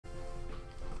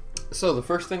So the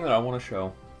first thing that I want to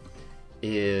show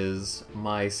is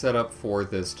my setup for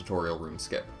this tutorial room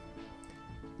skip.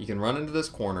 You can run into this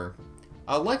corner.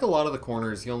 Like a lot of the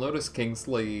corners, you'll notice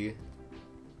Kingsley,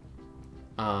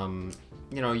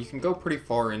 you can go pretty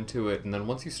far into it, and then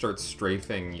once you start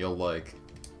strafing, you'll, like,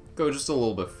 go just a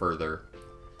little bit further.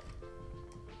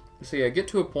 So yeah, get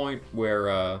to a point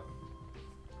where,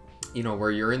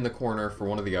 where you're in the corner for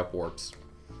one of the up warps.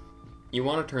 You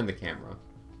want to turn the camera.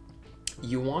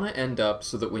 You want to end up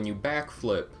so that when you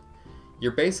backflip,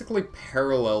 you're basically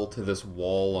parallel to this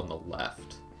wall on the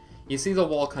left. You see the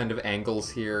wall kind of angles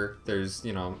here. There's,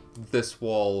 this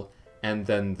wall and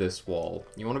then this wall.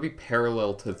 You want to be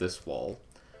parallel to this wall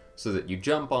so that you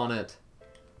jump on it,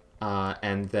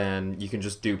 and then you can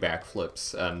just do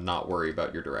backflips and not worry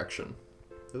about your direction.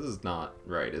 This is not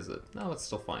right, is it? No, it's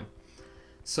still fine.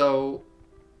 So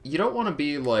you don't want to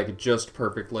be like just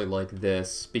perfectly like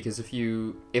this, because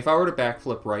if I were to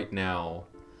backflip right now,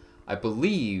 I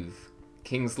believe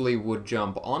Kingsley would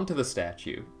jump onto the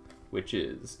statue, which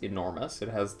is enormous. It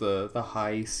has the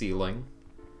high ceiling,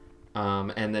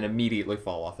 and then immediately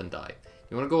fall off and die.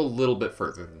 You want to go a little bit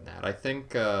further than that. I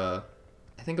think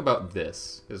about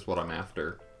this is what I'm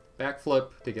after.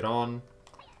 Backflip to get on,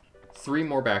 3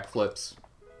 more backflips,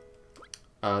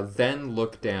 then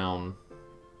look down,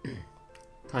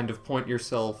 kind of point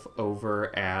yourself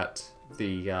over at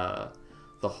the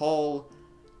hall.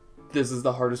 This is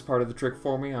the hardest part of the trick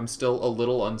for me. I'm still a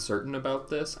little uncertain about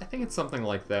this. I think it's something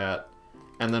like that.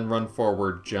 And then run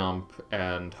forward, jump,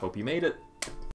 and hope you made it.